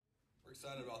We're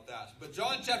excited about that. But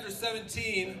John chapter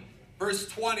 17, verse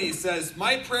 20 says,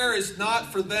 "My prayer is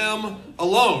not for them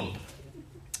alone."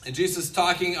 And Jesus is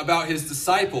talking about his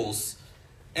disciples.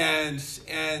 And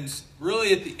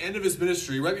really at the end of his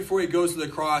ministry, right before he goes to the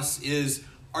cross, is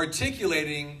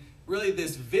articulating really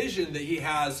this vision that he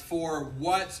has for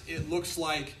what it looks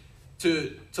like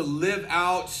to live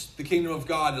out the kingdom of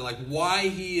God, and like why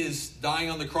he is dying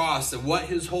on the cross and what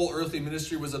his whole earthly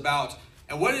ministry was about.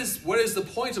 And what is the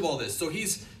point of all this? So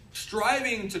he's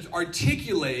striving to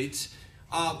articulate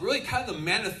really kind of the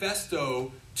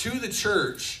manifesto to the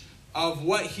church of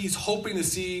what he's hoping to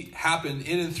see happen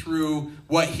in and through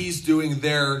what he's doing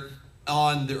there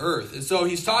on the earth. And so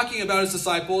he's talking about his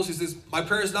disciples. He says, "My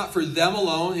prayer is not for them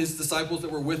alone," his disciples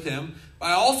that were with him, "but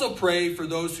I also pray for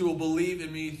those who will believe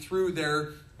in me through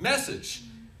their message."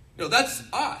 You know, that's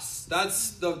us. That's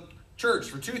the church.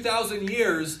 For 2,000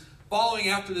 years, following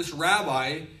after this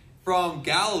rabbi from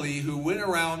Galilee who went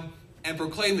around and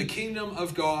proclaimed the kingdom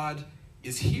of God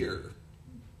is here,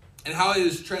 and how it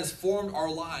has transformed our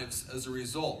lives as a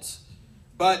result.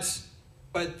 But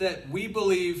that we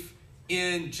believe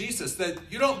in Jesus, that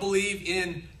you don't believe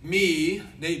in me,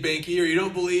 Nate Banke, or you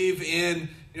don't believe in,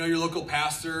 your local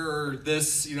pastor or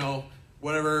this,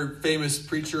 whatever famous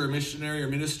preacher or missionary or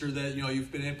minister that,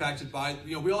 you've been impacted by.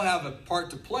 We all have a part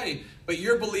to play, but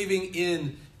you're believing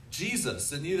in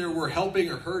Jesus, and neither we're helping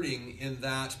or hurting in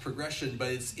that progression,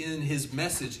 but it's in his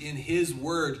message, in his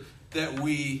word that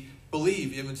we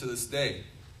believe even to this day.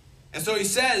 And so he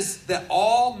says that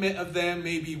all of them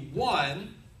may be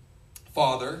one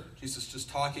Father. Jesus just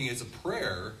talking as a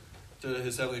prayer to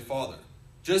his heavenly Father.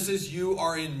 "Just as you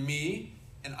are in me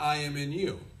and I am in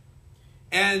you."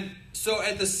 And so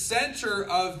at the center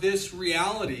of this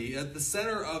reality, at the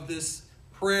center of this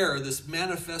prayer, this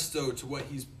manifesto to what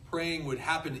he's praying would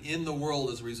happen in the world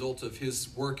as a result of his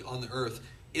work on the earth,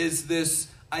 is this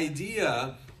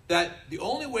idea that the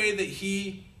only way that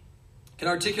he can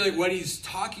articulate what he's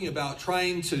talking about,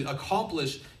 trying to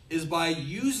accomplish, is by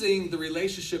using the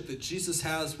relationship that Jesus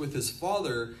has with his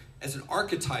Father as an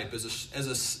archetype,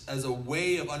 as a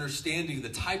way of understanding the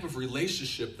type of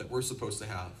relationship that we're supposed to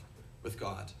have with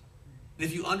God. And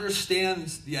if you understand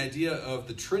the idea of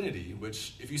the Trinity,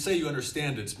 which if you say you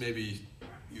understand it, maybe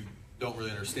you don't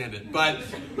really understand it. But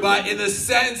in the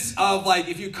sense of like,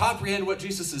 if you comprehend what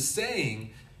Jesus is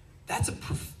saying, that's a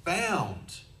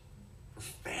profound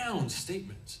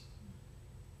statement.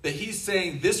 That he's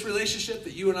saying this relationship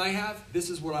that you and I have, this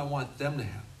is what I want them to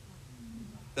have.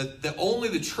 That only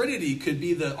the Trinity could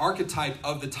be the archetype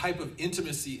of the type of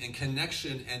intimacy and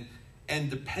connection and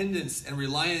dependence and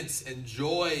reliance and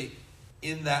joy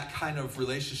in that kind of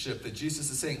relationship that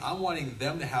Jesus is saying, I'm wanting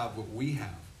them to have what we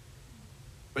have.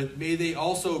 But may they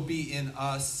also be in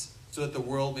us so that the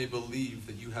world may believe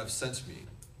that you have sent me.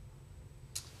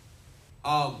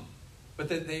 But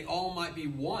that they all might be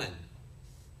one.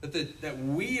 That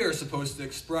we are supposed to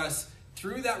express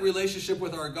through that relationship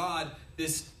with our God,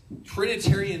 this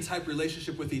Trinitarian type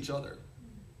relationship with each other.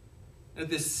 And at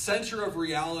the center of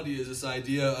reality is this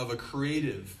idea of a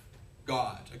creative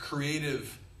God, a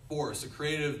creative force, a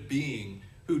creative being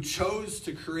who chose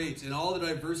to create in all the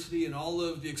diversity and all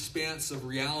of the expanse of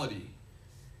reality.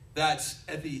 That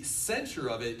at the center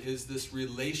of it is this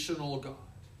relational God.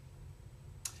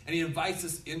 And he invites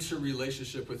us into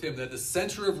relationship with him. That the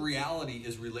center of reality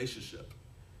is relationship.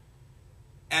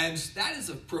 And that is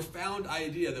a profound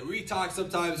idea that we talk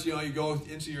sometimes, you go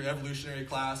into your evolutionary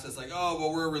class, it's like, oh,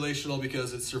 well, we're relational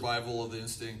because it's survival of the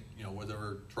instinct,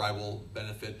 whatever tribal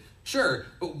benefit. Sure,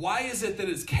 but why is it that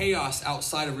it's chaos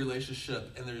outside of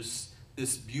relationship and there's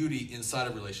this beauty inside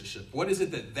of relationship? What is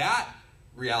it that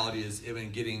reality is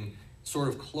even getting sort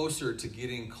of closer to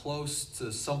getting close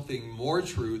to something more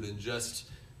true than just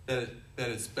that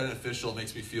it's beneficial, it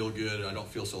makes me feel good, I don't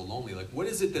feel so lonely. Like, what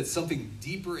is it that's something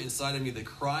deeper inside of me that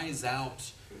cries out,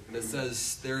 that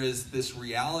says there is this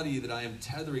reality that I am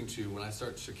tethering to when I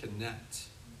start to connect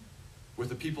with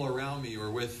the people around me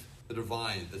or with the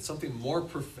divine, that's something more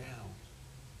profound.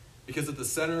 Because at the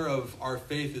center of our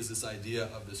faith is this idea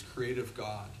of this creative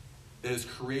God that has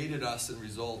created us and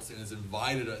results and has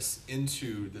invited us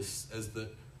into this, as the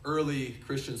early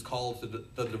Christians called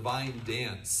the divine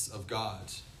dance of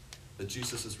God. That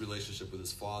Jesus' relationship with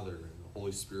his Father and the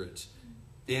Holy Spirit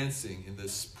dancing in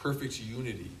this perfect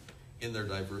unity in their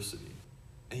diversity.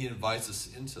 And he invites us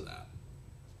into that.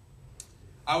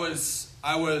 I was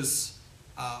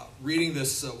reading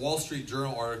this Wall Street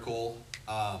Journal article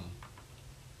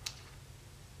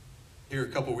here a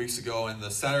couple weeks ago, and the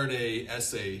Saturday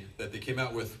essay that they came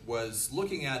out with was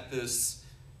looking at this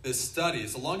study.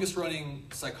 It's the longest running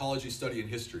psychology study in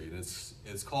history, and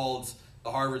it's called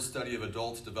the Harvard study of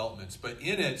adult development. But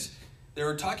in it, they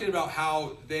were talking about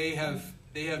how they have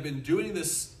been doing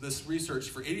this research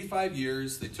for 85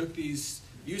 years. They took these,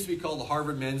 it used to be called the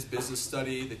Harvard Men's Business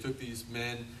Study. They took these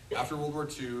men after World War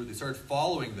II. They started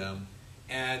following them,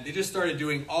 and they just started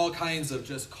doing all kinds of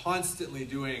just constantly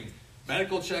doing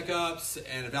medical checkups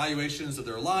and evaluations of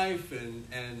their life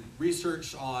and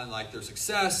research on like their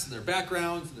success and their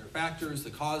backgrounds and their factors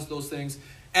that cause those things.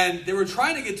 And they were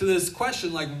trying to get to this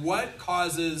question, like what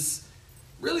causes,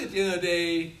 really at the end of the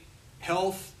day,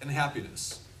 health and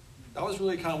happiness. That was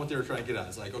really kind of what they were trying to get at.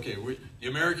 It's like, okay, the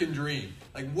American dream.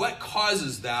 Like what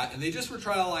causes that? And they just were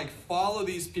trying to like follow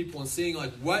these people and seeing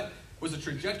like what was the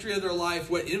trajectory of their life,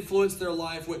 what influenced their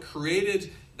life, what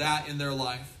created that in their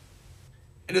life.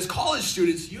 And as college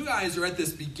students, you guys are at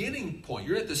this beginning point.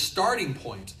 You're at the starting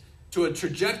point to a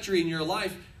trajectory in your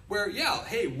life where, yeah,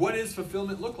 hey, what does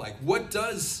fulfillment look like? What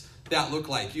does that look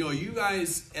like? You know, you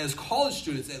guys as college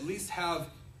students at least have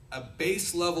a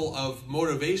base level of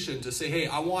motivation to say, hey,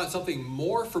 I want something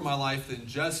more for my life than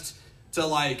just to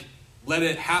like let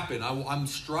it happen. I'm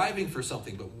striving for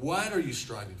something, but what are you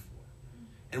striving for?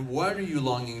 And what are you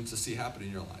longing to see happen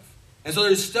in your life? And so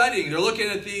they're studying, they're looking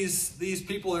at these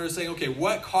people and they're saying, okay,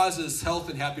 what causes health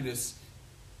and happiness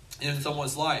in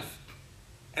someone's life?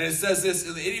 And it says this,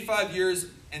 in the 85 years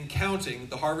and counting,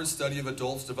 the Harvard study of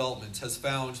adult development has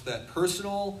found that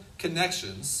personal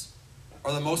connections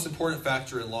are the most important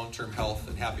factor in long-term health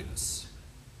and happiness.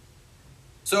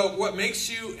 So what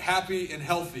makes you happy and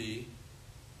healthy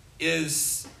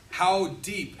is how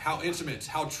deep, how intimate,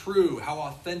 how true, how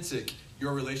authentic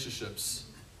your relationships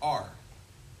are.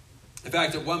 In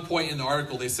fact, at one point in the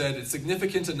article, they said it's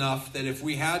significant enough that if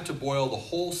we had to boil the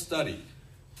whole study,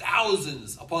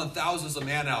 thousands upon thousands of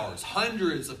man-hours,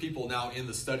 hundreds of people now in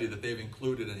the study that they've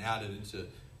included and added into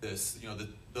this. You know,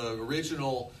 the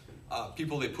original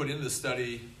people they put in the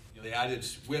study, you know, they added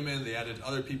women, they added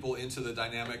other people into the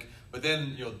dynamic. But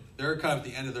then, you know, they're kind of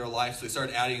at the end of their life, so they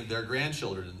started adding their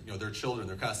grandchildren, you know, their children.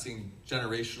 They're kind of seeing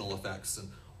generational effects and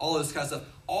all of this kind of stuff.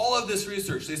 All of this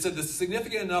research, they said this is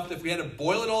significant enough that if we had to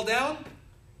boil it all down,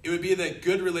 it would be that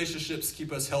good relationships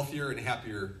keep us healthier and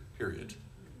happier, period.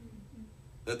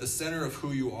 That the center of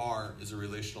who you are is a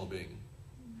relational being.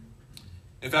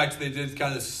 In fact, they did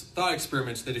kind of this thought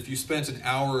experiment that if you spent an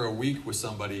hour a week with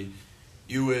somebody,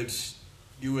 you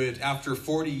would, after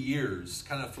 40 years,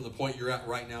 kind of from the point you're at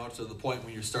right now to the point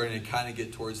when you're starting to kind of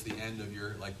get towards the end of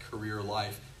your like career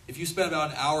life, if you spent about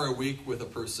an hour a week with a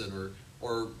person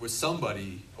or with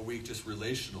somebody a week just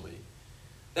relationally,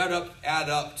 that would add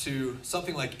up to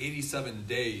something like 87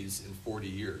 days in 40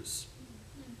 years.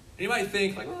 And you might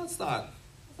think, like, well, that's not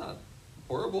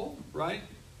horrible, right?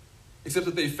 Except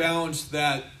that they found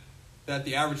that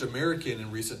the average American in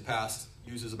recent past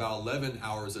uses about 11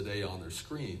 hours a day on their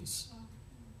screens.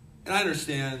 And I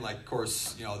understand, like, of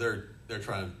course, you know, they're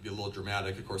trying to be a little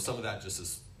dramatic. Of course, some of that just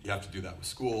is, you have to do that with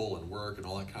school and work and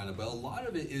all that kind of, but a lot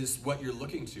of it is what you're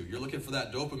looking to. You're looking for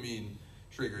that dopamine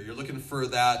trigger. You're looking for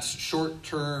that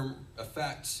short-term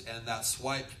effect and that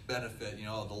swipe benefit, you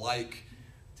know, the like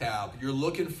tab. You're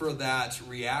looking for that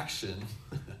reaction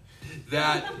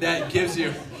that gives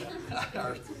you,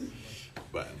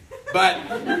 but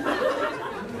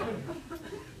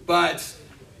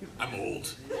I'm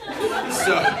old.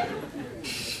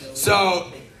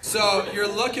 So you're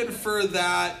looking for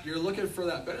that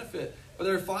benefit, but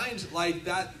they find like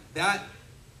that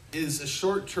is a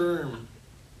short-term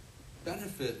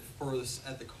benefit for this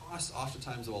at the cost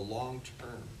oftentimes of a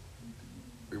long-term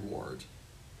reward.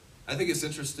 I think it's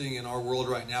interesting in our world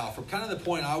right now, from kind of the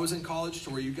point I was in college to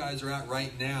where you guys are at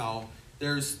right now,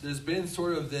 there's been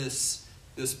sort of this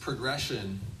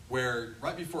progression where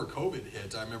right before COVID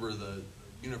hit, I remember the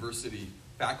university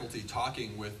faculty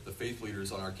talking with the faith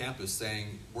leaders on our campus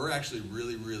saying, we're actually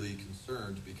really, really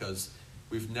concerned because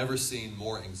we've never seen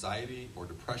more anxiety, more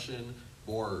depression,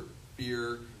 more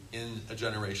fear in a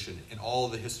generation in all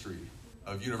of the history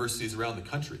of universities around the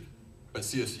country. But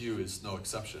CSU is no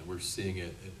exception. We're seeing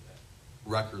it at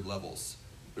record levels.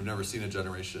 We've never seen a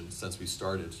generation since we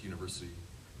started this university.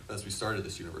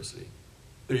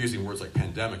 They're using words like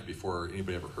pandemic before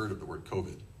anybody ever heard of the word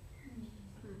COVID.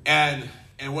 And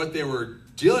what they were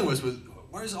dealing with was,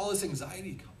 where does all this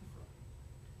anxiety come from?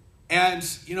 And,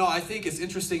 you know, I think it's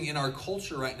interesting in our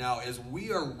culture right now as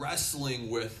we are wrestling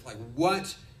with, like,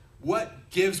 what's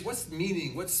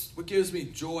meaning, what gives me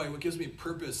joy, what gives me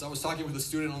purpose. I was talking with a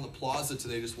student on the plaza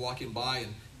today just walking by,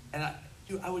 and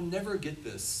I would never get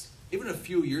this, even a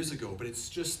few years ago, but it's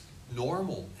just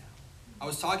normal now. I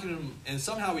was talking to him, and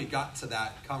somehow we got to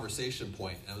that conversation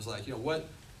point, and I was like, you know,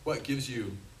 what gives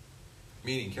you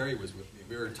meaning? Carrie was with me.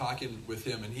 We were talking with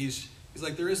him, and he's He's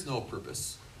like, there is no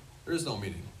purpose. There is no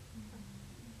meaning.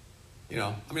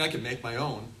 I can make my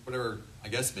own. Whatever, I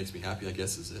guess, makes me happy, I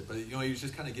guess is it. But, he's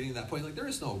just kind of getting to that point. Like, there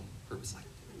is no purpose. Like,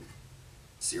 dude,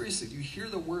 seriously, you hear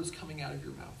the words coming out of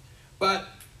your mouth. But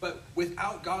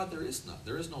without God, there is none.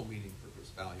 There is no meaning, purpose,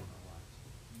 value in our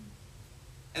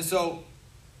lives.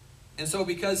 And so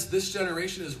because this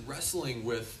generation is wrestling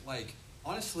with, like,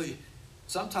 honestly,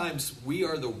 sometimes we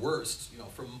are the worst.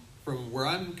 From where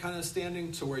I'm kind of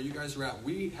standing to where you guys are at,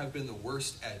 we have been the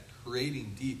worst at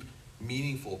creating deep,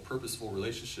 meaningful, purposeful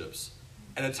relationships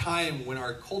at a time when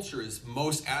our culture is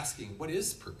most asking, what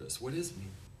is purpose? What is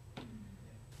meaning?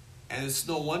 And it's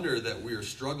no wonder that we are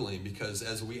struggling, because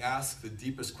as we ask the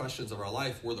deepest questions of our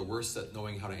life, we're the worst at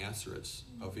knowing how to answer it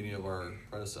of any of our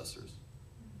predecessors.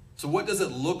 So what does it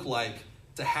look like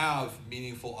to have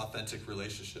meaningful, authentic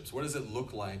relationships? What does it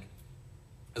look like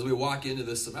as we walk into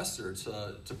this semester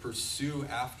to pursue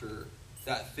after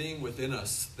that thing within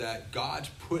us that God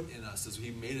put in us as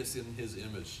he made us in his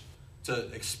image,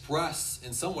 to express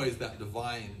in some ways that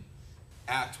divine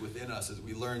act within us as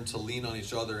we learn to lean on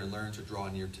each other and learn to draw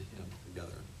near to him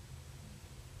together.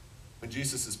 When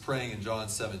Jesus is praying in John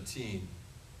 17,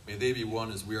 may they be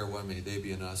one as we are one, may they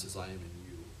be in us as I am in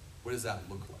you. What does that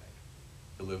look like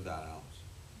to live that out?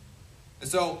 And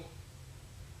so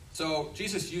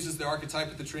Jesus uses the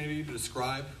archetype of the Trinity to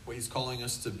describe what he's calling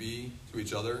us to be to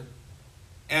each other.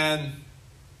 And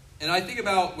I think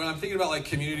about, when I'm thinking about like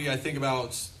community, I think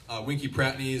about Winky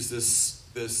Pratney's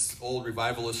this old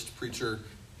revivalist preacher,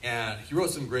 and he wrote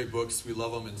some great books. We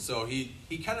love him. And so he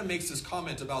kind of makes this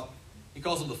comment about, he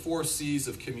calls them the 4 C's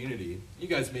of community. You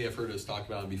guys may have heard us talk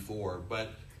about them before, but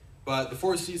the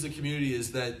 4 C's of community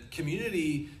is that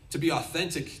community, to be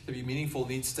authentic, to be meaningful,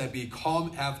 needs to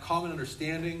have common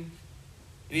understanding.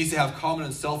 It needs to have common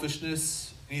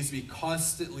unselfishness. It needs to be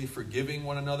constantly forgiving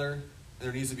one another. And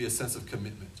there needs to be a sense of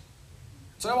commitment.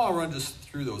 So I want to run just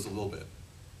through those a little bit.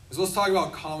 So let's talk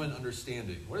about common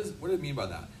understanding. What do I mean by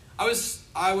that?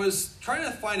 I was trying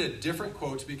to find a different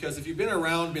quote, because if you've been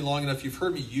around me long enough, you've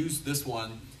heard me use this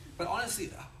one. But honestly,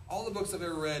 all the books I've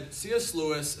ever read, C.S.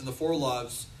 Lewis and the Four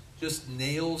Loves just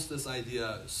nails this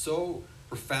idea so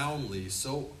profoundly,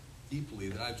 so deeply,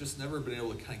 that I've just never been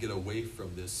able to kind of get away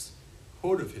from this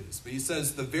quote of his. But he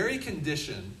says, the very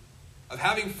condition of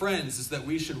having friends is that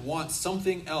we should want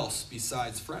something else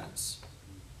besides friends.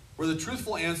 Where the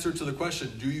truthful answer to the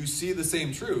question, do you see the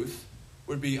same truth,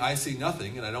 would be, I see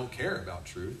nothing and I don't care about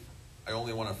truth. I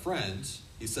only want a friend.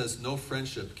 He says no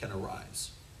friendship can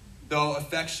arise. Though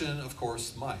affection, of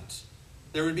course, might.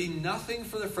 There would be nothing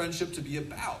for the friendship to be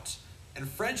about. And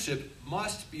friendship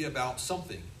must be about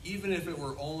something, even if it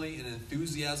were only an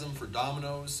enthusiasm for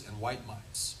dominoes and white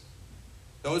mice.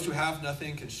 Those who have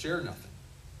nothing can share nothing.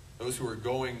 Those who are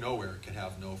going nowhere can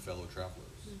have no fellow travelers.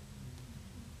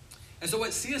 And so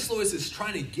what C.S. Lewis is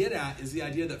trying to get at is the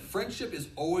idea that friendship is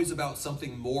always about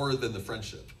something more than the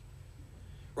friendship.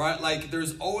 Right? Like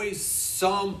there's always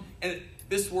some, and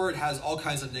this word has all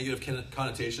kinds of negative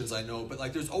connotations, I know, but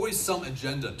like there's always some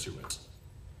agenda to it.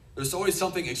 There's always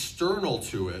something external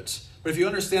to it. But if you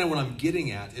understand what I'm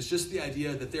getting at, it's just the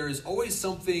idea that there is always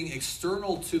something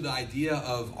external to the idea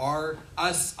of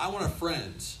us, I want a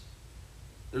friend.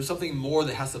 There's something more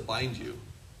that has to bind you.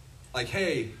 Like,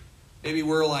 hey, maybe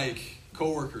we're like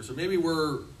coworkers, or maybe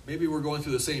we're going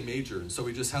through the same major, and so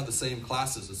we just have the same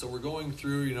classes. And so we're going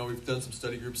through, we've done some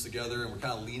study groups together, and we're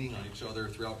kind of leaning on each other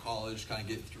throughout college, kind of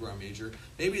get through our major.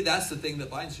 Maybe that's the thing that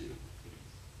binds you.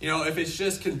 If it's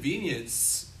just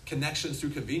convenience, connections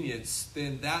through convenience,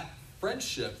 then that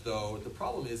friendship, though, the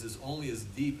problem is only as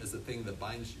deep as the thing that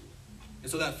binds you. And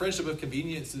so that friendship of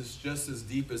convenience is just as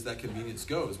deep as that convenience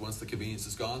goes. Once the convenience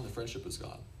is gone, the friendship is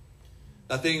gone.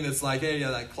 That thing that's like, hey,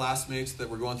 yeah, that classmates that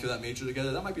we're going through that major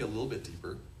together, that might be a little bit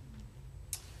deeper.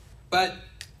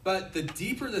 But the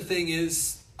deeper the thing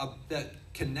is that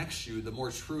connects you, the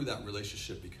more true that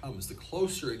relationship becomes, the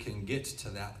closer it can get to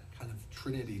that kind of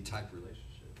Trinity-type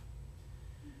relationship.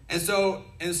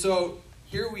 And so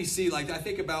here we see, like, I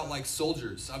think about, like,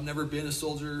 soldiers. I've never been a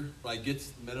soldier, but I get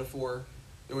the metaphor.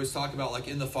 They always talk about, like,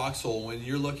 in the foxhole, when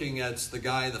you're looking at the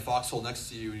guy in the foxhole next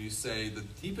to you and you say, the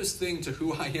deepest thing to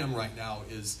who I am right now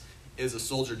is a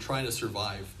soldier trying to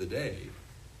survive the day.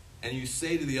 And you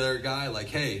say to the other guy, like,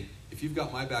 hey, if you've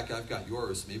got my back, I've got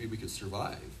yours. Maybe we could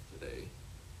survive today.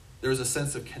 There's a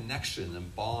sense of connection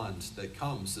and bond that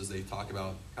comes as they talk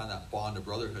about kind of that bond of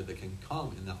brotherhood that can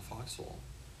come in that foxhole.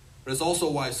 But it's also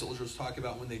why soldiers talk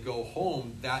about when they go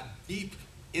home, that deep,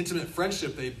 intimate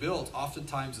friendship they built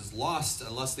oftentimes is lost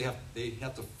unless they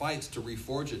have to fight to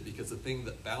reforge it, because the thing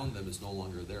that bound them is no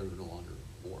longer there, they're no longer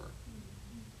in war.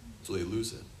 So they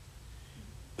lose it.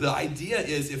 The idea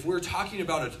is, if we're talking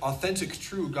about an authentic,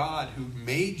 true God who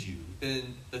made you,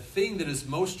 then the thing that is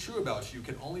most true about you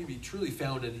can only be truly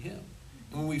found in him.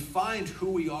 And when we find who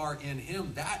we are in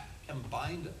him, that can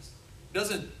bind us. It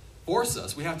doesn't force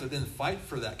us. We have to then fight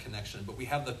for that connection, but we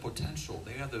have the potential,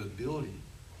 they have the ability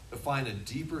to find a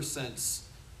deeper sense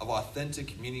of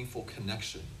authentic, meaningful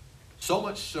connection. So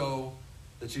much so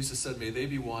that Jesus said, may they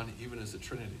be one even as a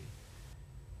Trinity.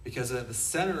 Because at the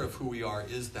center of who we are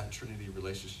is that Trinity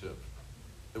relationship.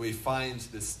 That we find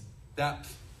this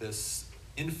depth, this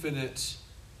infinite,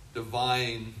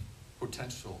 divine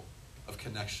potential of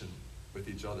connection with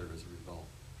each other as a result.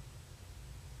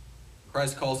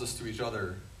 Christ calls us to each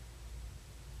other,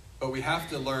 but we have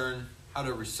to learn how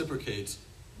to reciprocate,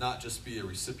 not just be a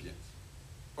recipient.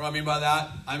 What do I mean by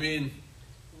that? I mean,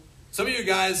 some of you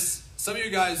guys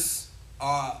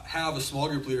have a small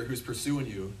group leader who's pursuing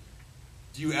you.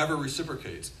 Do you ever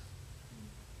reciprocate?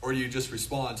 Or do you just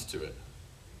respond to it?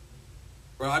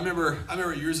 Well, I remember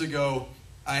years ago,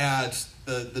 I had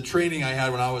the training I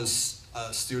had when I was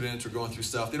a student or going through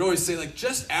stuff. They'd always say, like,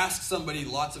 just ask somebody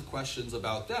lots of questions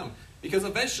about them, because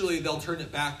eventually they'll turn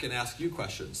it back and ask you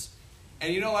questions.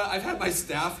 And you know what? I've had my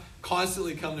staff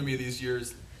constantly come to me these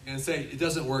years and say, it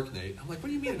doesn't work, Nate. I'm like, what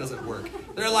do you mean it doesn't work?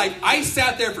 They're like, I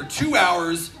sat there for 2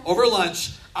 hours over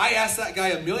lunch. I asked that guy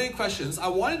a million questions. I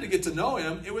wanted to get to know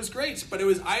him. It was great. But it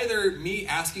was either me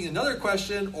asking another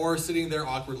question or sitting there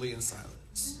awkwardly in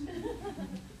silence.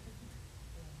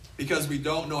 Because we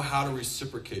don't know how to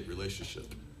reciprocate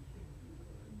relationship.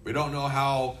 We don't know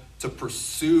how to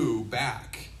pursue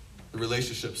back the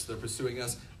relationships that are pursuing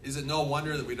us. Is it no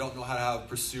wonder that we don't know how to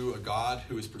pursue a God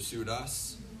who has pursued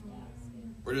us?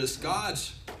 We're just, God,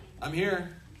 I'm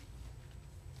here.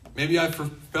 Maybe I've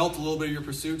felt a little bit of your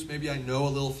pursuits. Maybe I know a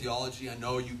little theology. I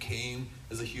know you came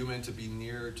as a human to be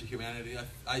near to humanity.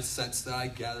 I sense that. I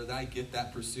gather that. I get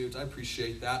that pursuit. I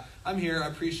appreciate that. I'm here. I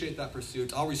appreciate that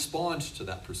pursuit. I'll respond to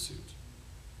that pursuit.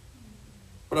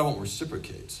 But I won't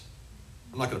reciprocate.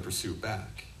 I'm not going to pursue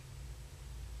back,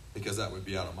 because that would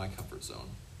be out of my comfort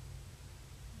zone.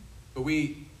 But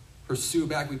we pursue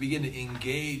back. We begin to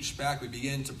engage back. We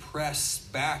begin to press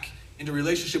back into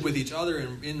relationship with each other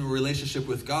and in relationship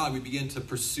with God. We begin to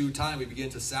pursue time. We begin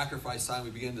to sacrifice time.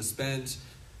 We begin to spend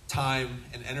time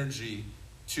and energy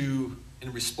in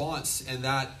response. And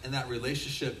that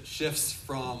relationship shifts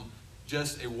from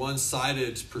just a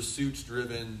one-sided,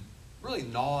 pursuit-driven, really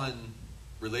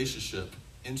non-relationship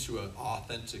into an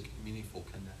authentic, meaningful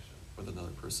connection with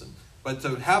another person. But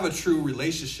to have a true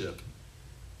relationship,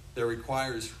 that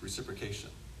requires reciprocation.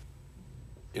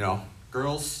 You know,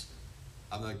 girls,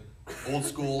 I'm the old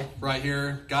school right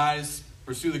here. Guys,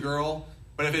 pursue the girl.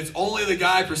 But if it's only the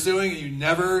guy pursuing and you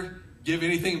never give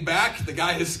anything back, the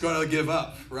guy is going to give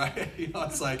up, right? You know,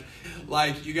 it's like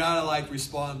you got to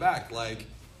respond back. Like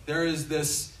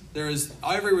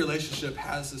every relationship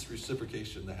has this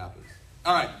reciprocation that happens.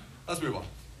 All right, let's move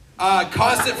on.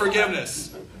 Constant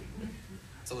forgiveness.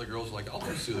 Some of the girls are like, I'll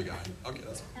pursue the guy. Okay,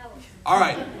 that's all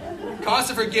right.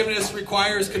 Constant forgiveness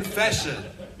requires confession.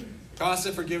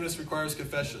 Constant forgiveness requires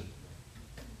confession.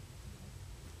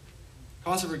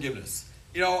 Constant forgiveness.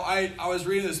 You know, I was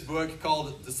reading this book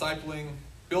called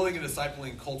Building a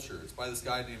Discipling Culture. It's by this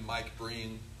guy named Mike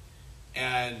Breen.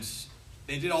 And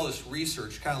they did all this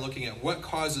research kind of looking at what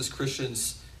causes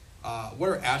Christians, what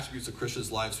are attributes of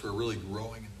Christians' lives who are really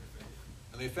growing in their faith.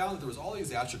 And they found that there was all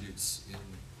these attributes in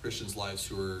Christians' lives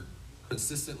who are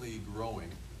consistently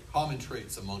growing, common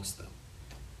traits amongst them.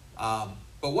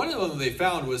 But one of them they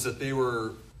found was that they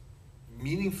were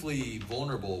meaningfully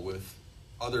vulnerable with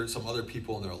some other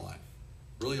people in their life,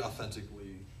 really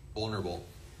authentically vulnerable,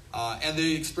 and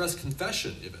they expressed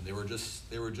confession. Even they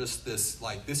were just this,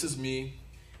 like, this is me,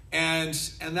 and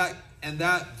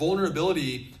that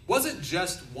vulnerability wasn't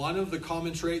just one of the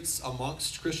common traits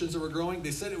amongst Christians that were growing.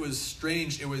 They said it was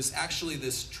strange. It was actually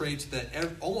this trait that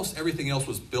almost everything else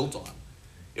was built on.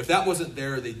 If that wasn't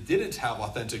there, they didn't have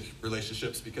authentic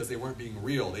relationships because they weren't being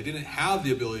real. They didn't have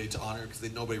the ability to honor because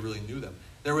nobody really knew them.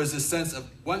 There was this sense of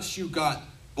once you got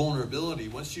vulnerability,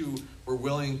 once you were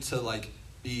willing to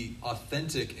be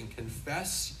authentic and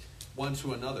confess one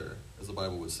to another, as the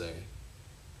Bible would say,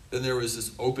 then there was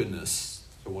this openness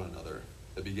to one another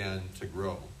that began to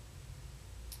grow.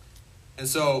 And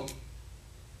so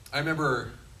I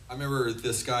remember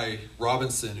this guy,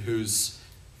 Robinson, who's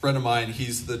a friend of mine.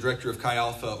 He's the director of Chi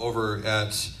Alpha over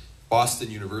at Boston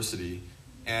University.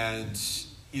 And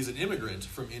he's an immigrant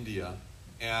from India.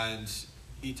 And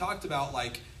he talked about,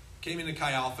 came into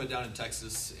Chi Alpha down in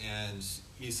Texas. And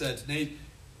he said, Nate,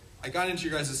 I got into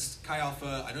your guys' Chi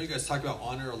Alpha. I know you guys talk about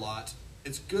honor a lot.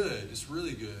 It's good. It's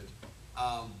really good.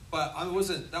 But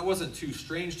that wasn't too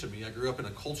strange to me. I grew up in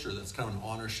a culture that's kind of an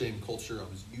honor-shame culture. I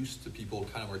was used to people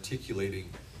kind of articulating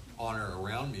honor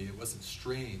around me. It wasn't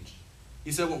strange.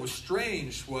 He said what was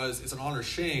strange was it's an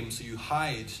honor-shame, so you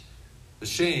hide the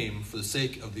shame for the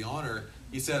sake of the honor.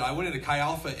 He said, I went into Chi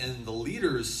Alpha and the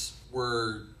leaders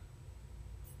were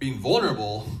being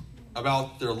vulnerable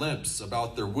about their limps,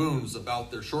 about their wounds, about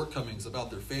their shortcomings,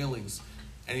 about their failings.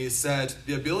 And he said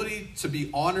the ability to be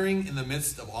honoring in the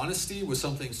midst of honesty was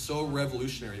something so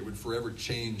revolutionary it would forever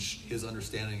change his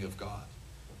understanding of God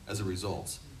as a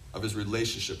result, of his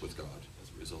relationship with God as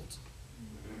a result.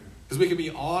 Because we can be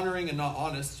honoring and not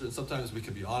honest, and sometimes we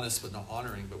can be honest but not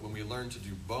honoring, but when we learn to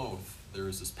do both, there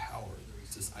is this power, there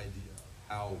is this idea of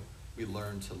how we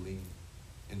learn to lean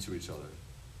into each other.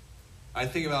 I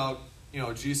think about,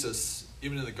 Jesus,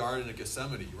 even in the Garden of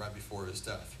Gethsemane, right before his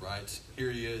death, right?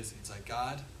 Here he is. He's like,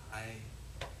 God,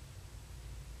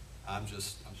 I'm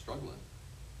struggling.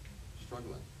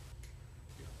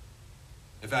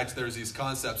 In fact, there's these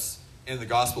concepts in the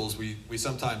Gospels. We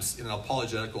sometimes, in an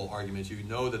apologetical argument, you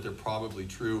know that they're probably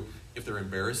true if they're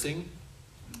embarrassing.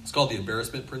 It's called the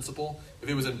embarrassment principle. If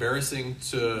it was embarrassing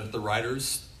to the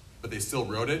writers, but they still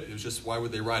wrote it, it was just, why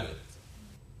would they write it?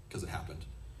 Because it happened.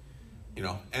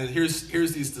 And here's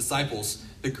these disciples,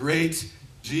 the great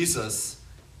Jesus,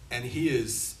 and he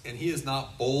is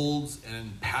not bold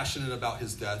and passionate about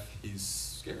his death. He's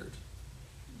scared.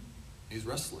 He's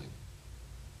wrestling.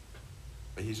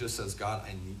 But he just says, God,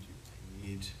 I need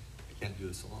you. I can't do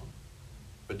this alone.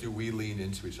 But do we lean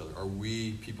into each other? Are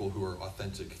we people who are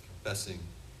authentic, confessing,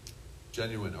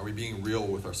 genuine? Are we being real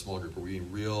with our small group? Are we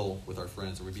being real with our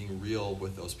friends? Are we being real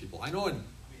with those people? I know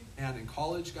in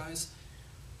college, guys,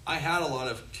 I had a lot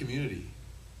of community,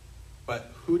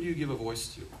 but who do you give a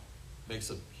voice to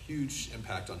makes a huge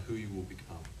impact on who you will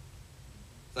become.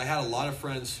 So I had a lot of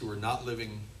friends who were not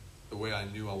living the way I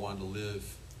knew I wanted to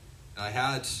live, and I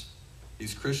had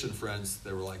these Christian friends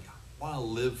that were like, I want to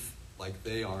live like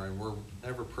they are, and we're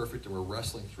never perfect, and we're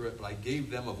wrestling through it, but I gave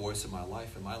them a voice in my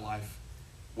life, and my life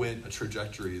went a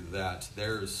trajectory that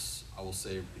theirs, I will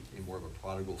say, became more of a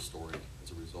prodigal story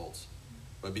as a result.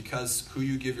 But because who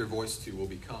you give your voice to will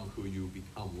become who you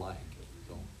become like as a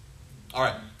result. All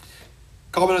right.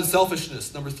 Common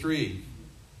unselfishness, number 3.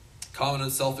 Common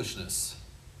unselfishness.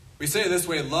 We say it this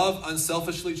way: love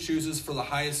unselfishly chooses for the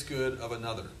highest good of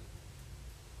another.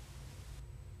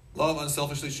 Love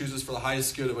unselfishly chooses for the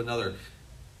highest good of another.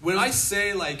 When I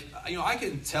say, I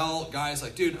can tell guys,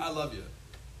 dude, I love you.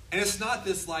 And it's not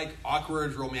this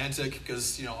awkward romantic,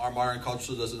 because our modern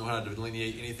culture doesn't know how to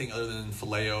delineate anything other than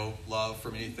phileo love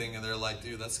from anything, and they're like,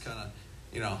 dude, that's kind of,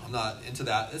 I'm not into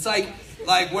that. It's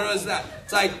what is that?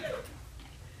 It's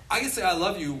I can say I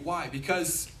love you. Why?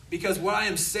 Because what I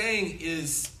am saying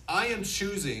is I am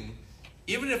choosing,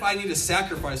 even if I need to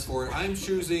sacrifice for it, I'm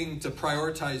choosing to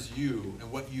prioritize you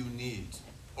and what you need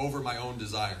over my own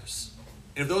desires.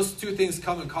 And if those two things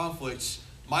come in conflict,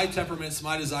 my temperaments,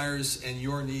 my desires, and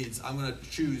your needs, I'm going to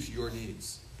choose your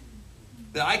needs.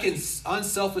 That I can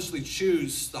unselfishly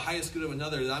choose the highest good of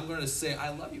another, that I'm going to say, I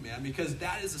love you, man, because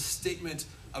that is a statement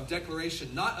of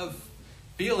declaration, not of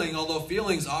feeling, although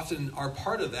feelings often are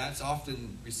part of that, it's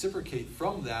often reciprocate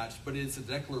from that, but it's a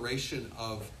declaration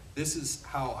of, this is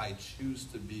how I choose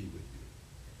to be with you.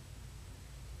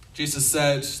 Jesus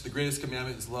said, the greatest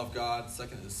commandment is love God,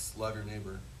 second is love your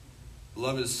neighbor.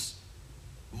 Love is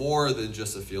more than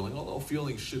just a feeling, although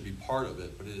feelings should be part of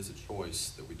it, but it is a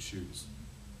choice that we choose.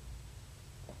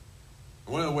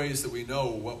 And one of the ways that we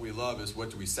know what we love is, what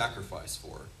do we sacrifice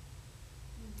for?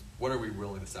 What are we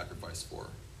willing to sacrifice for?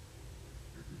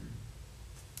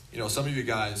 Some of you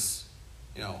guys,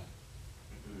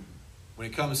 when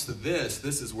it comes to this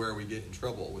is where we get in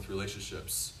trouble with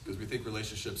relationships, because we think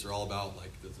relationships are all about,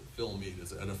 does it fill me?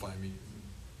 Does it edify me? Is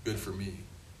it good for me?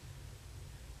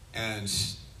 And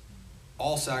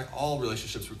all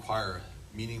relationships require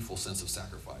a meaningful sense of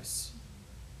sacrifice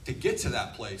to get to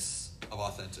that place of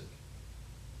authentic.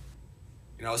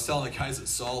 I was telling the guys at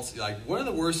Salt, one of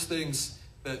the worst things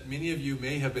that many of you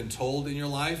may have been told in your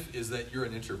life is that you're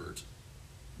an introvert.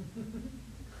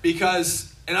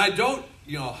 Because, and I don't,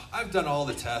 I've done all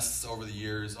the tests over the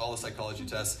years, all the psychology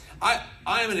tests. I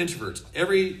am an introvert.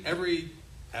 Every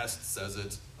test says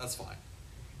it. That's fine.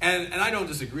 And I don't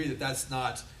disagree that that's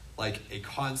not a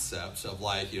concept of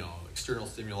external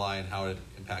stimuli and how it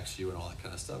impacts you and all that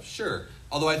kind of stuff. Sure.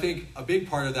 Although I think a big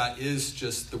part of that is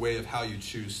just the way of how you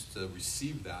choose to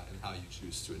receive that and how you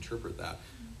choose to interpret that.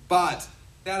 But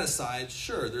that aside,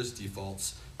 sure, there's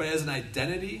defaults. But as an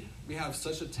identity, we have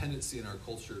such a tendency in our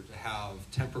culture to have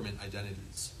temperament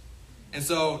identities. And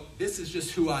so this is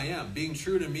just who I am. Being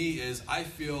true to me is I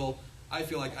feel I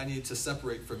feel like I need to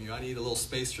separate from you. I need a little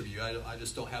space from you. I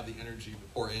just don't have the energy to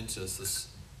pour into this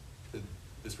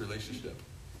relationship.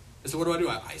 And so what do?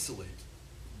 I isolate.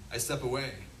 I step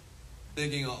away,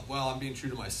 thinking, oh, well, I'm being true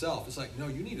to myself. It's like, no,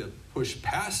 you need to push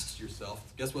past yourself.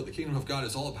 Guess what? The kingdom of God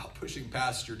is all about pushing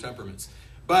past your temperaments.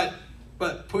 But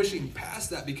pushing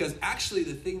past that, because actually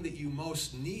the thing that you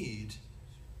most need,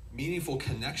 meaningful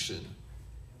connection,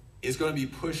 is going to be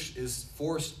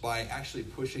forced by actually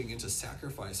pushing into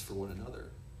sacrifice for one another,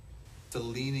 to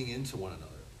leaning into one another.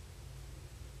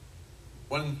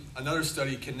 Another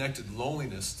study connected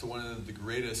loneliness to one of the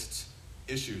greatest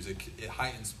issues. It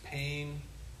heightens pain,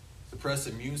 suppressed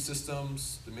immune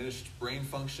systems, diminished brain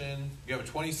function. You have a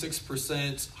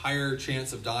 26% higher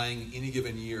chance of dying any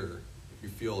given year if you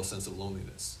feel a sense of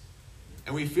loneliness.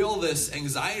 And we feel this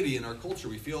anxiety in our culture.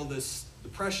 We feel this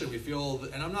depression.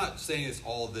 And I'm not saying it's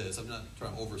all this. I'm not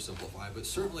trying to oversimplify, but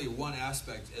certainly one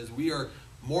aspect is we are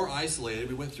more isolated.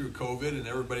 We went through COVID and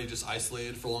everybody just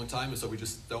isolated for a long time, and so we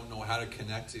just don't know how to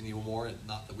connect anymore. And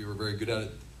not that we were very good at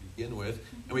it to begin with.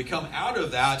 And we come out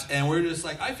of that and we're just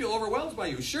like, I feel overwhelmed by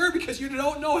you. Sure, because you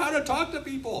don't know how to talk to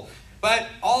people. But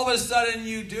all of a sudden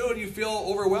you do and you feel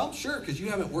overwhelmed? Sure, because you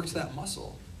haven't worked that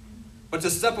muscle. But to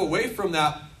step away from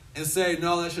that and say,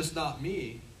 no, that's just not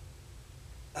me.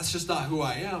 That's just not who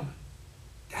I am.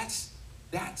 That's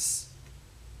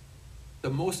the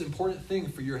most important thing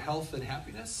for your health and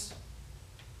happiness.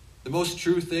 The most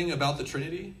true thing about the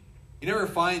Trinity. You never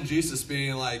find Jesus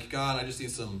being like, God, I just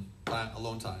need some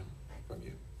alone time from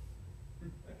you.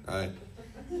 All right?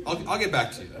 I'll get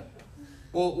back to you.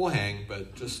 We'll hang, but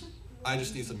I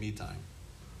just need some me time.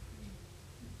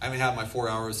 I haven't had my 4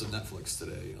 hours of Netflix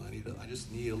today. I just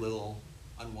need a little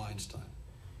unwind time.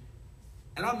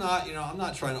 And I'm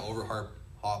not trying to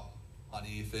hop on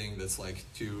anything that's like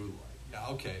too, yeah,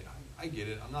 okay, I get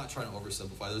it. I'm not trying to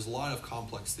oversimplify. There's a lot of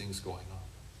complex things going on.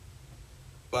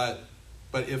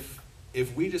 But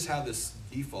if we just have this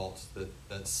default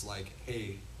that's like,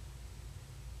 hey,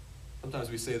 sometimes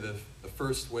we say the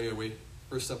first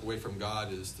step away from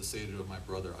God is to say to my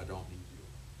brother, I don't need you.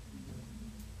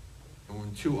 And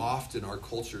when too often our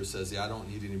culture says, yeah, I don't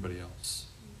need anybody else.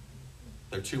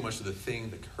 They're too much of the thing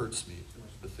that hurts me, too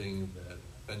much of the thing that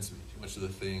offends me, too much of the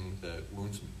thing that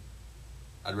wounds me.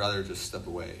 I'd rather just step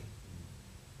away.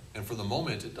 And for the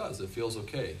moment, it does. It feels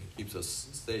okay. It keeps us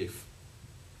safe.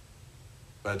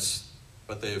 But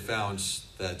they have found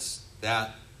that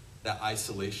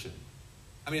isolation,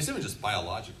 it's even just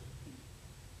biological.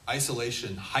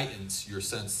 Isolation heightens your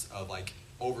sense of like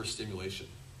overstimulation.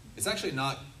 It's actually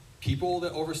not people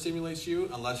that overstimulates you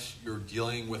unless you're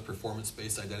dealing with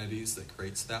performance-based identities that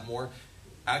creates that more.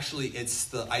 Actually, it's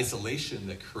the isolation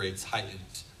that creates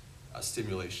heightened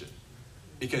stimulation,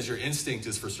 because your instinct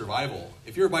is for survival.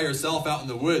 If you're by yourself out in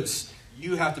the woods,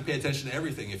 you have to pay attention to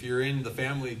everything. If you're in the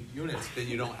family unit, then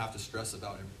you don't have to stress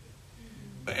about everything.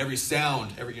 But every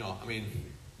sound,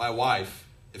 my wife,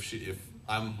 if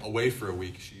I'm away for a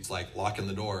week, she's like locking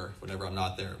the door whenever I'm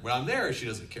not there. When I'm there, she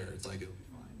doesn't care. It's like, it'll be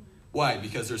fine. Why?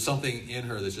 Because there's something in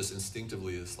her that just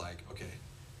instinctively is like, okay,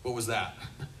 what was that?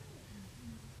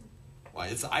 Why?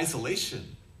 It's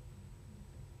isolation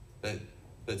that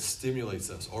stimulates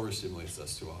us, overstimulates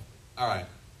us too often. All right.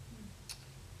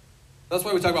 That's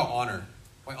why we talk about honor.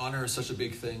 Why honor is such a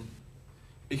big thing.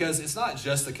 Because it's not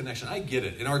just the connection. I get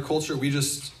it. In our culture, we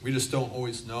just don't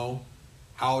always know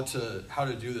how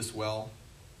to do this well.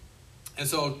 And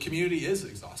so community is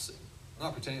exhausting. I'm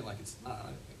not pretending like it's not.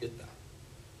 I get that.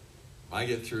 I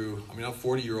get through, I'm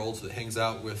 40-year-olds that hangs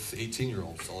out with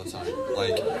 18-year-olds all the time.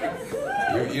 Like,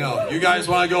 you guys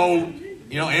want to go,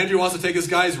 Andrew wants to take his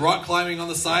guys rock climbing on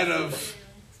the side of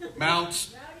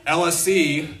Mount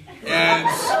LSC. And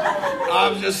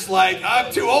I'm just like,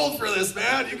 I'm too old for this,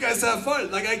 man. You guys have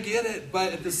fun. Like, I get it.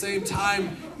 But at the same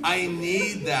time, I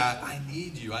need that. I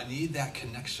need you. I need that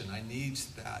connection. I need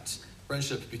that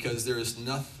friendship, because there is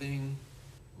nothing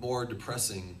more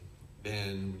depressing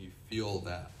than when you feel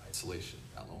that isolation,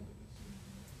 that loneliness.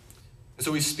 And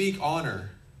so we speak honor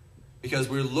because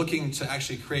we're looking to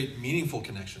actually create meaningful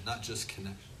connection, not just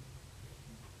connection.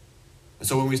 And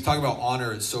so when we talk about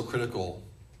honor, it's so critical.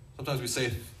 Sometimes we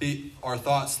say our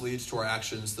thoughts lead to our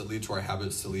actions, that lead to our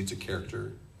habits, that lead to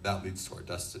character, that leads to our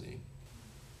destiny.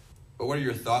 But what are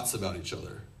your thoughts about each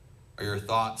other? Are your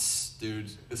thoughts, dude,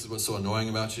 this is what's so annoying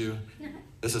about you?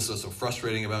 This is what's so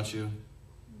frustrating about you?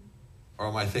 Or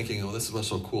am I thinking, oh, this is what's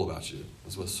so cool about you?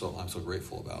 This is what I'm so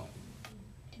grateful about.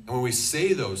 And when we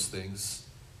say those things,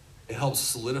 it helps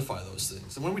solidify those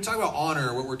things. And when we talk about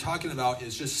honor, what we're talking about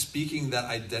is just speaking that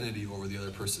identity over the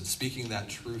other person, speaking that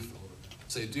truth over them,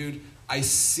 Say, dude, I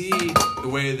see the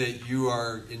way that you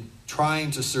are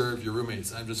trying to serve your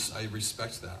roommates. I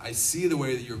respect that. I see the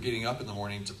way that you're getting up in the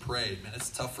morning to pray. Man, it's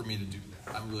tough for me to do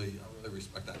that. I really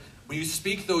respect that. When you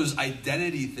speak those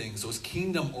identity things, those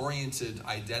kingdom-oriented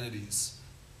identities,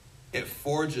 it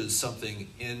forges something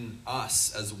in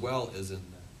us as well as in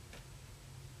them.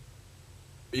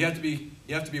 But you have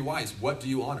to be wise. What do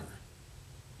you honor?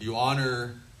 You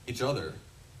honor each other.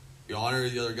 You honor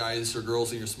the other guys or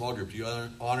girls in your small group. You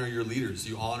honor your leaders.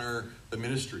 You honor the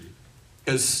ministry.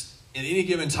 Because in any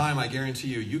given time, I guarantee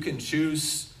you, you can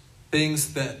choose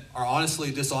things that are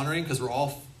honestly dishonoring because we're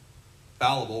all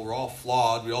fallible, we're all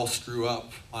flawed, we all screw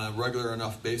up on a regular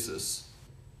enough basis.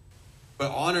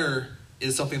 But honor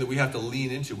is something that we have to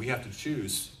lean into. We have to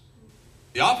choose.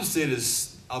 The opposite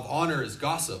of honor is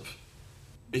gossip.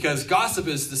 Because gossip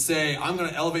is to say, I'm going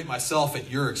to elevate myself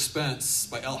at your expense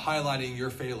by highlighting your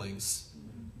failings.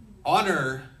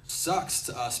 Honor sucks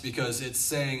to us because it's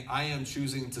saying, I am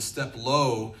choosing to step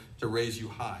low to raise you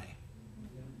high.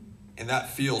 And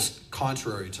that feels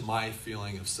contrary to my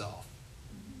feeling of self.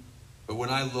 But when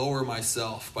I lower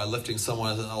myself by lifting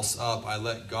someone else up, I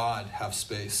let God have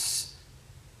space.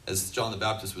 As John the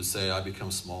Baptist would say, I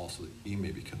become small so that he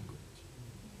may become great.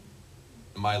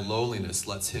 And my lowliness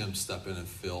lets him step in and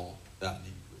fill that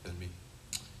need within me.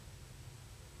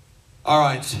 All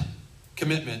right,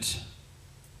 commitment.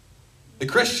 The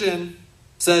Christian,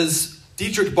 says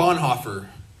Dietrich Bonhoeffer,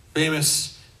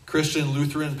 famous Christian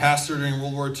Lutheran pastor during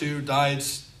World War II, died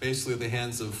basically at the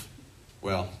hands of,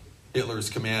 Hitler's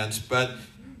command. But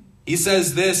he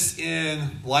says this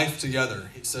in Life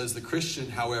Together. He says, the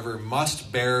Christian, however,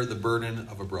 must bear the burden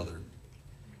of a brother.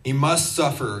 He must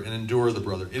suffer and endure the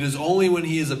brother. It is only when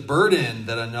he is a burden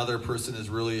that another person is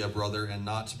really a brother and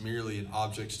not merely an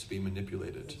object to be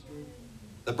manipulated.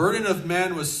 The burden of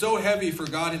men was so heavy for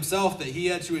God himself that he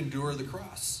had to endure the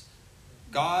cross.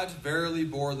 God verily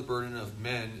bore the burden of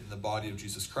men in the body of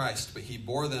Jesus Christ, but he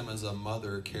bore them as a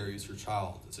mother carries her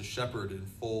child, as a shepherd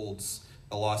enfolds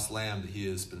a lost lamb that he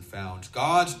has been found.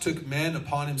 God took men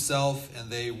upon himself, and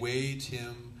they weighed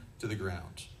him to the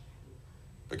ground.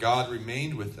 But God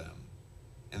remained with them,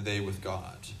 and they with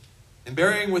God. In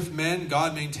bearing with men,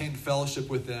 God maintained fellowship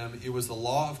with them. It was the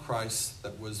law of Christ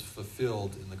that was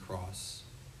fulfilled in the cross.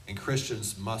 And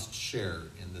Christians must share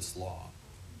in this law.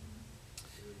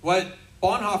 What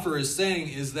Bonhoeffer is saying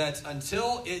is that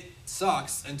until it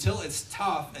sucks, until it's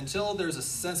tough, until there's a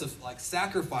sense of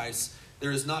sacrifice,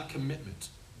 there is not commitment.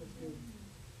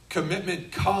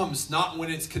 Commitment comes not when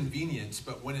it's convenient,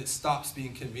 but when it stops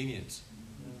being convenient.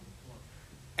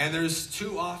 And there's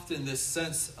too often this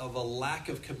sense of a lack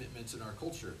of commitment in our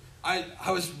culture. I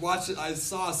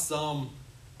saw some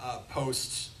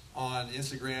post on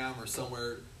Instagram or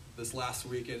somewhere this last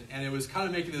week, and it was kind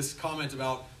of making this comment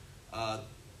about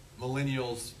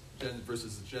millennials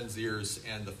versus Gen Zers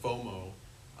and the FOMO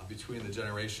between the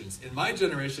generations. In my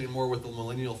generation, more with the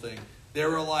millennial thing, they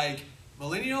were like,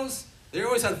 millennials, they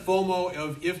always had FOMO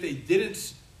of if they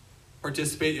didn't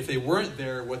participate, if they weren't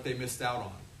there, what they missed out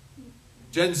on.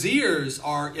 Gen Zers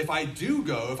are, if I do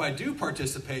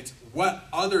participate, what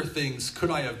other things could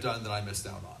I have done that I missed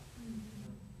out on?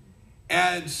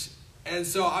 And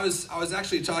so I was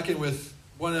actually talking with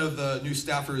one of the new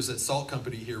staffers at Salt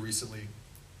Company here recently,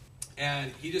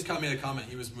 and he just kind of made a comment.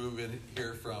 He was moving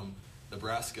here from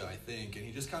Nebraska, I think, and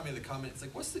he just kind of made the comment. It's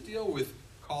like, what's the deal with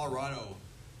Colorado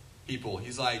people?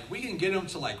 He's like, we can get them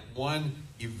to one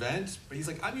event, but he's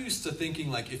like, I'm used to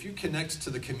thinking if you connect to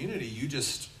the community, you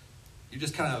just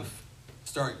kind of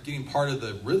start getting part of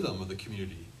the rhythm of the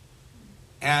community.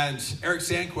 And Eric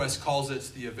Sandquist calls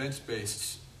it the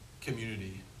event-based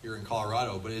community here in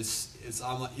Colorado, but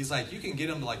he's like, you can get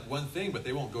them to one thing, but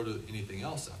they won't go to anything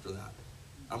else after that.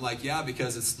 I'm like, yeah,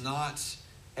 because it's not,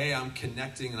 hey, I'm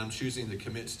connecting and I'm choosing to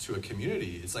commit to a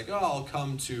community. It's like, oh, I'll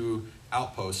come to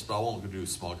Outpost, but I won't go do a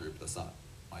small group. That's not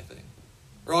my thing.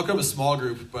 Or I'll come to a small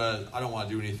group, but I don't want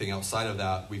to do anything outside of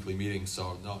that weekly meeting,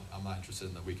 so no, I'm not interested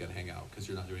in the weekend hangout because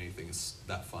you're not doing anything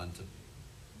that fun to me.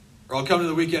 Or I'll come to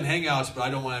the weekend hangouts, but I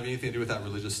don't want to have anything to do with that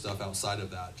religious stuff outside of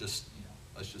that.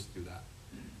 Let's just do that.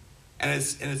 And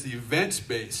it's the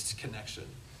event-based connection.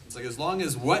 It's like, as long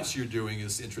as what you're doing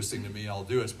is interesting to me, I'll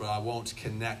do it, but I won't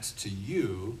connect to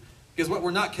you. Because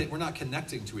we're not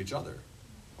connecting to each other.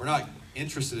 We're not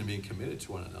interested in being committed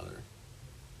to one another.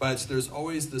 But there's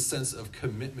always this sense of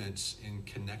commitment in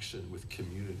connection with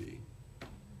community.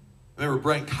 I remember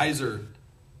Brent Kaiser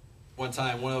one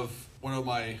time, one of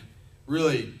my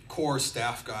really core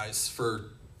staff guys for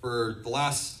the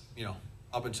last,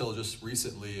 up until just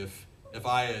recently, if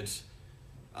I had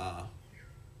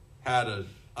had an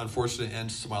unfortunate end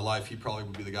to my life, he probably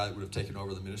would be the guy that would have taken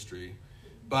over the ministry.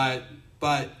 But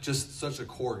just such a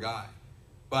core guy.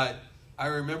 But I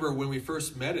remember when we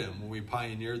first met him, when we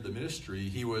pioneered the ministry,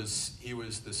 he was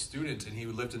the student, and he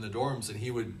lived in the dorms, and he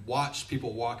would watch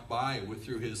people walk by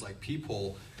through his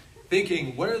peephole,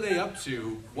 thinking, what are they up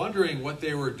to? Wondering what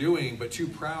they were doing, but too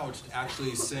proud to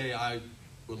actually say, I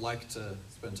would like to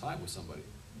spend time with somebody.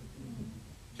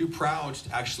 Too proud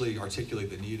to actually articulate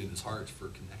the need in his heart for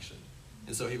connection.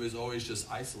 And so he was always just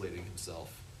isolating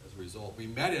himself as a result. We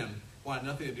met him, wanted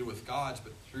nothing to do with God,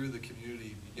 but through the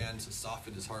community began to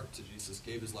soften his heart to Jesus,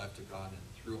 gave his life to God, and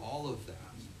through all of that,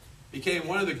 became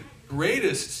one of the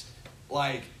greatest,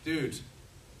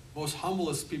 most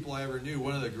humblest people I ever knew,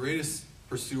 one of the greatest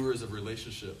pursuers of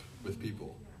relationship with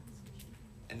people.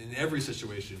 And in every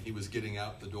situation, he was getting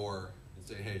out the door and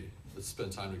saying, hey, let's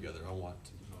spend time together. I want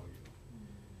to know you.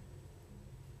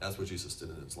 That's what Jesus did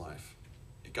in his life.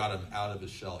 It got him out of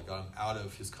his shell. It got him out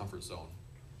of his comfort zone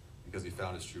because he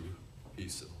found his true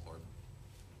peace in the Lord.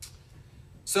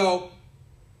 So,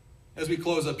 as we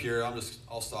close up here,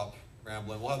 I'll stop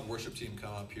rambling. We'll have the worship team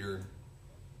come up here,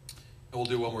 and we'll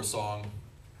do one more song.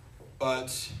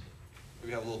 But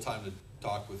we have a little time to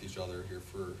talk with each other here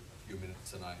for a few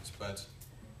minutes tonight. But,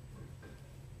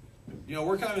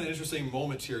 we're kind of in an interesting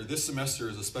moment here. This semester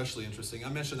is especially interesting. I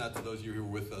mentioned that to those of you who were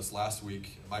with us last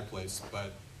week at my place.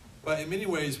 But in many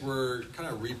ways, we're kind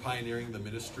of re-pioneering the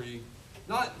ministry.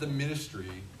 Not the ministry,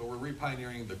 but we're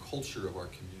re-pioneering the culture of our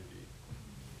community.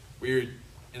 We,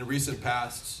 in a recent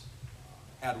past,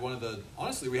 had one of the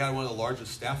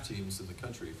largest staff teams in the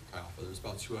country for Chi Alpha. There's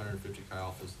about 250 Chi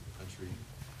Alphas in the country.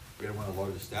 We had one of the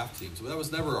largest staff teams. But that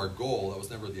was never our goal. That was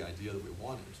never the idea that we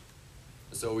wanted.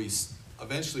 And so we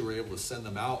eventually were able to send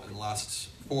them out. In the last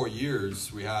 4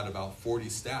 years, we had about 40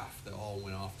 staff that all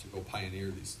went off to go pioneer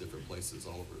these different places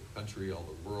all over the country, all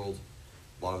over the world,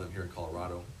 a lot of them here in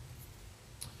Colorado.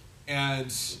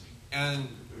 And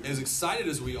as excited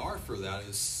as we are for that,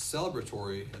 as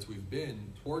celebratory as we've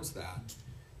been towards that,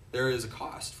 there is a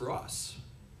cost for us.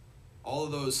 All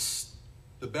of those,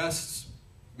 the best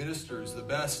ministers, the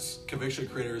best conviction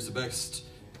creators, the best,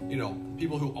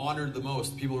 people who honored the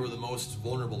most, people who were the most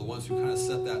vulnerable, the ones who kind of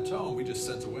set that tone, we just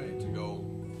sent away to go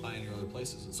pioneer other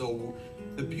places. And so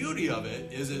the beauty of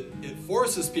it is it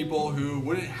forces people who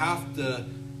wouldn't have to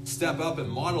step up and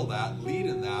model that, lead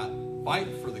in that,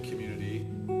 fight for the community.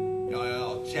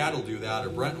 Chad will do that, or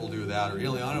Brent will do that, or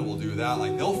Ileana will do that.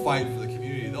 They'll fight for the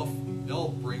community. They'll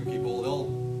bring people.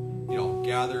 They'll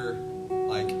gather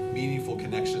meaningful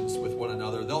connections with one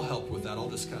another. They'll help with that. I'll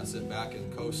just kind of sit back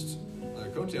and coast on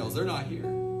their coattails. They're not here,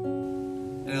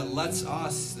 and it lets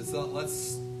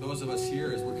those of us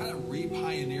here, as we're kind of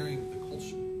re-pioneering the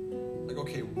culture.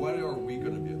 Okay, what are we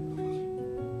going to be about?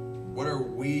 What are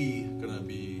we going to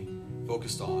be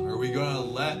focused on? Are we going to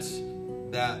let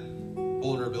that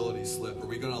vulnerability slip? Are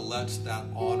we going to let that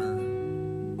honor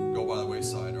go by the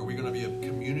wayside? Are we going to be a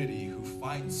community who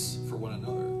fights for one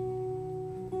another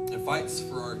and fights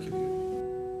for our community?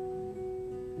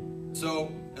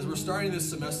 So, as we're starting this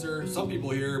semester, some people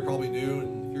here are probably new,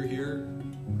 and if you're here,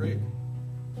 great.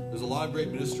 There's a lot of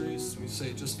great ministries. We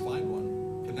say just find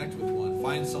one, connect with one,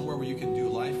 find somewhere where you can do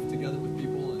life together with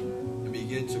people and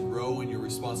begin to grow in your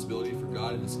responsibility for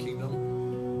God and His kingdom,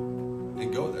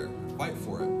 and go there, fight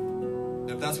for it. And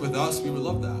if that's with us, we would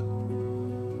love that.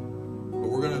 But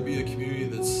we're going to be a community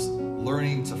that's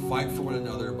learning to fight for one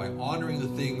another by honoring the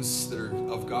things that are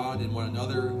of God in one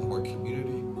another, of our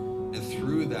community. And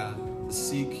through that, to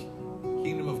seek the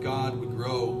kingdom of God would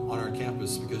grow on our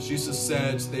campus, because Jesus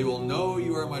said, they will know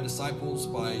you are my disciples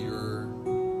by your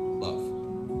love.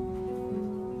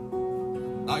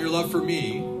 Not your love for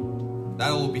me.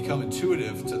 That will become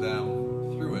intuitive to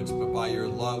them through it, but by your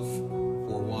love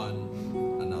for one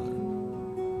another.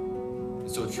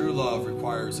 And so true love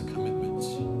requires a commitment,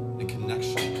 a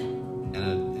connection, and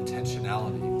an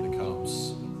intentionality that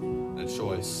comes, and a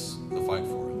choice to fight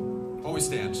for it. Why don't we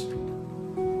stand?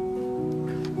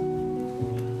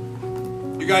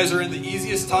 You guys are in the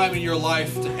easiest time in your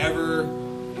life to ever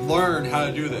learn how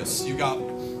to do this.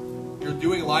 You're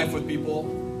doing life with people.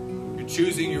 You're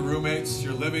choosing your roommates.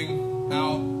 You're living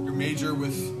out your major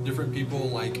with different people.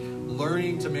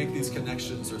 Learning to make these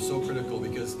connections are so critical,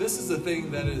 because this is the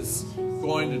thing that is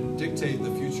going to dictate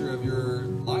the future of your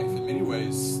life. In many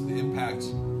ways, the impact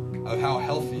of how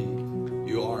healthy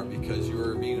you are, because you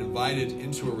are being invited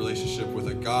into a relationship with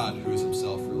a God who is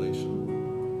Himself relational.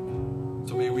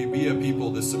 So may we be a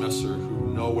people this semester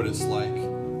who know what it's like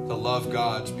to love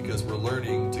God, because we're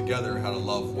learning together how to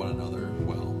love one another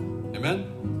well. Amen?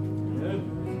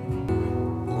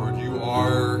 Amen. Lord, you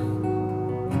are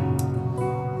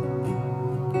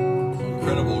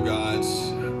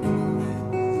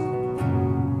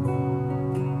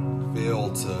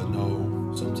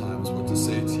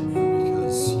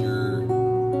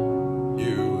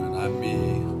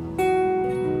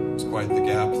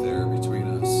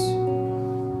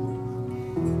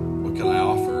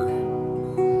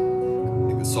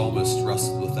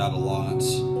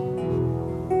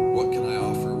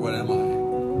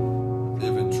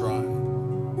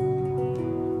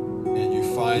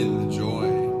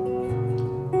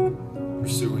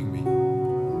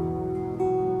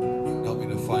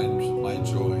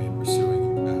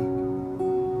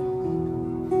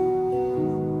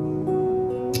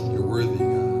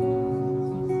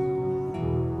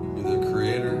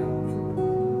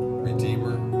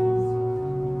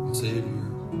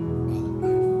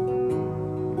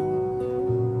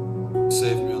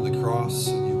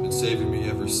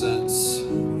sense,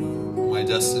 from my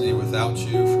destiny without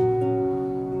you,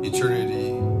 from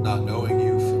eternity not knowing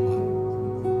you, from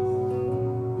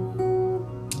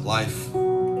life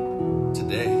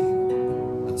today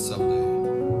and someday.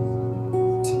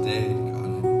 Today, God, I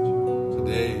need you.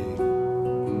 Today,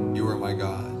 you are my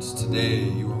God. Today,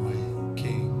 you are my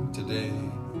King. Today,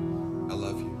 I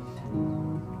love you.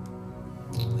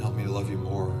 Help me to love you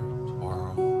more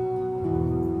tomorrow.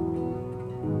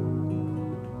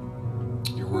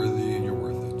 You're worthy and you're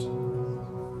worth it.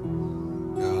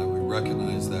 God, we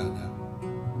recognize that now.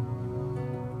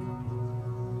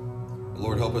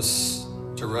 Lord, help us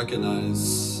to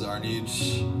recognize our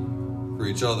needs for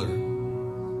each other.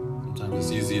 Sometimes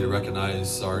it's easy to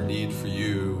recognize our need for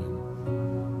you,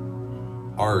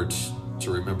 and hard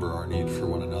to remember our need for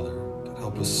one another. God,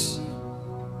 help us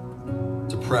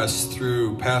to press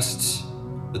through past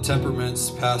the temperaments,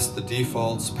 past the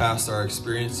defaults, past our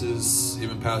experiences,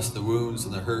 even past the wounds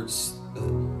and the hurts that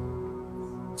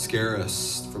scare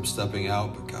us from stepping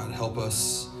out. But God, help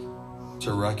us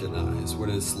to recognize what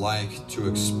it's like to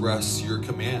express your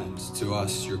command to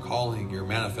us, your calling, your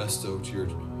manifesto to your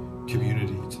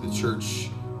community, to the church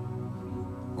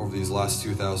over these last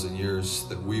 2,000 years,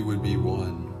 that we would be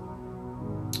one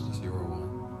as you are one.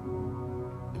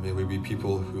 And may we be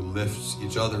people who lift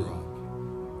each other up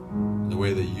in the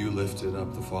way that you lifted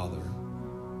up the Father,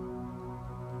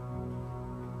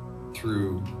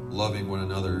 through loving one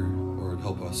another. Lord,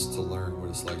 help us to learn what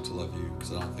it's like to love you,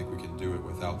 because I don't think we can do it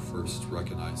without first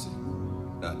recognizing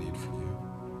that need for you.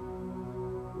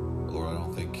 Lord, I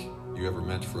don't think you ever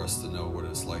meant for us to know what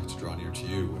it's like to draw near to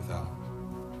you without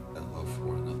that love for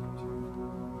one another.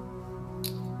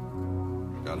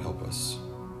 God, help us.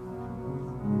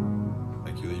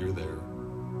 Thank you that you're there,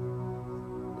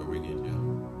 but we need you.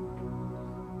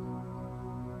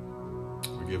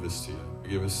 We give this to you. We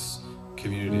give us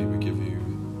community. We give you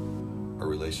our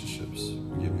relationships.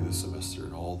 We give you the semester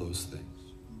and all those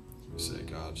things. We say,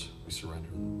 God, we surrender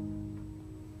them.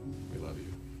 We love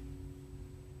you.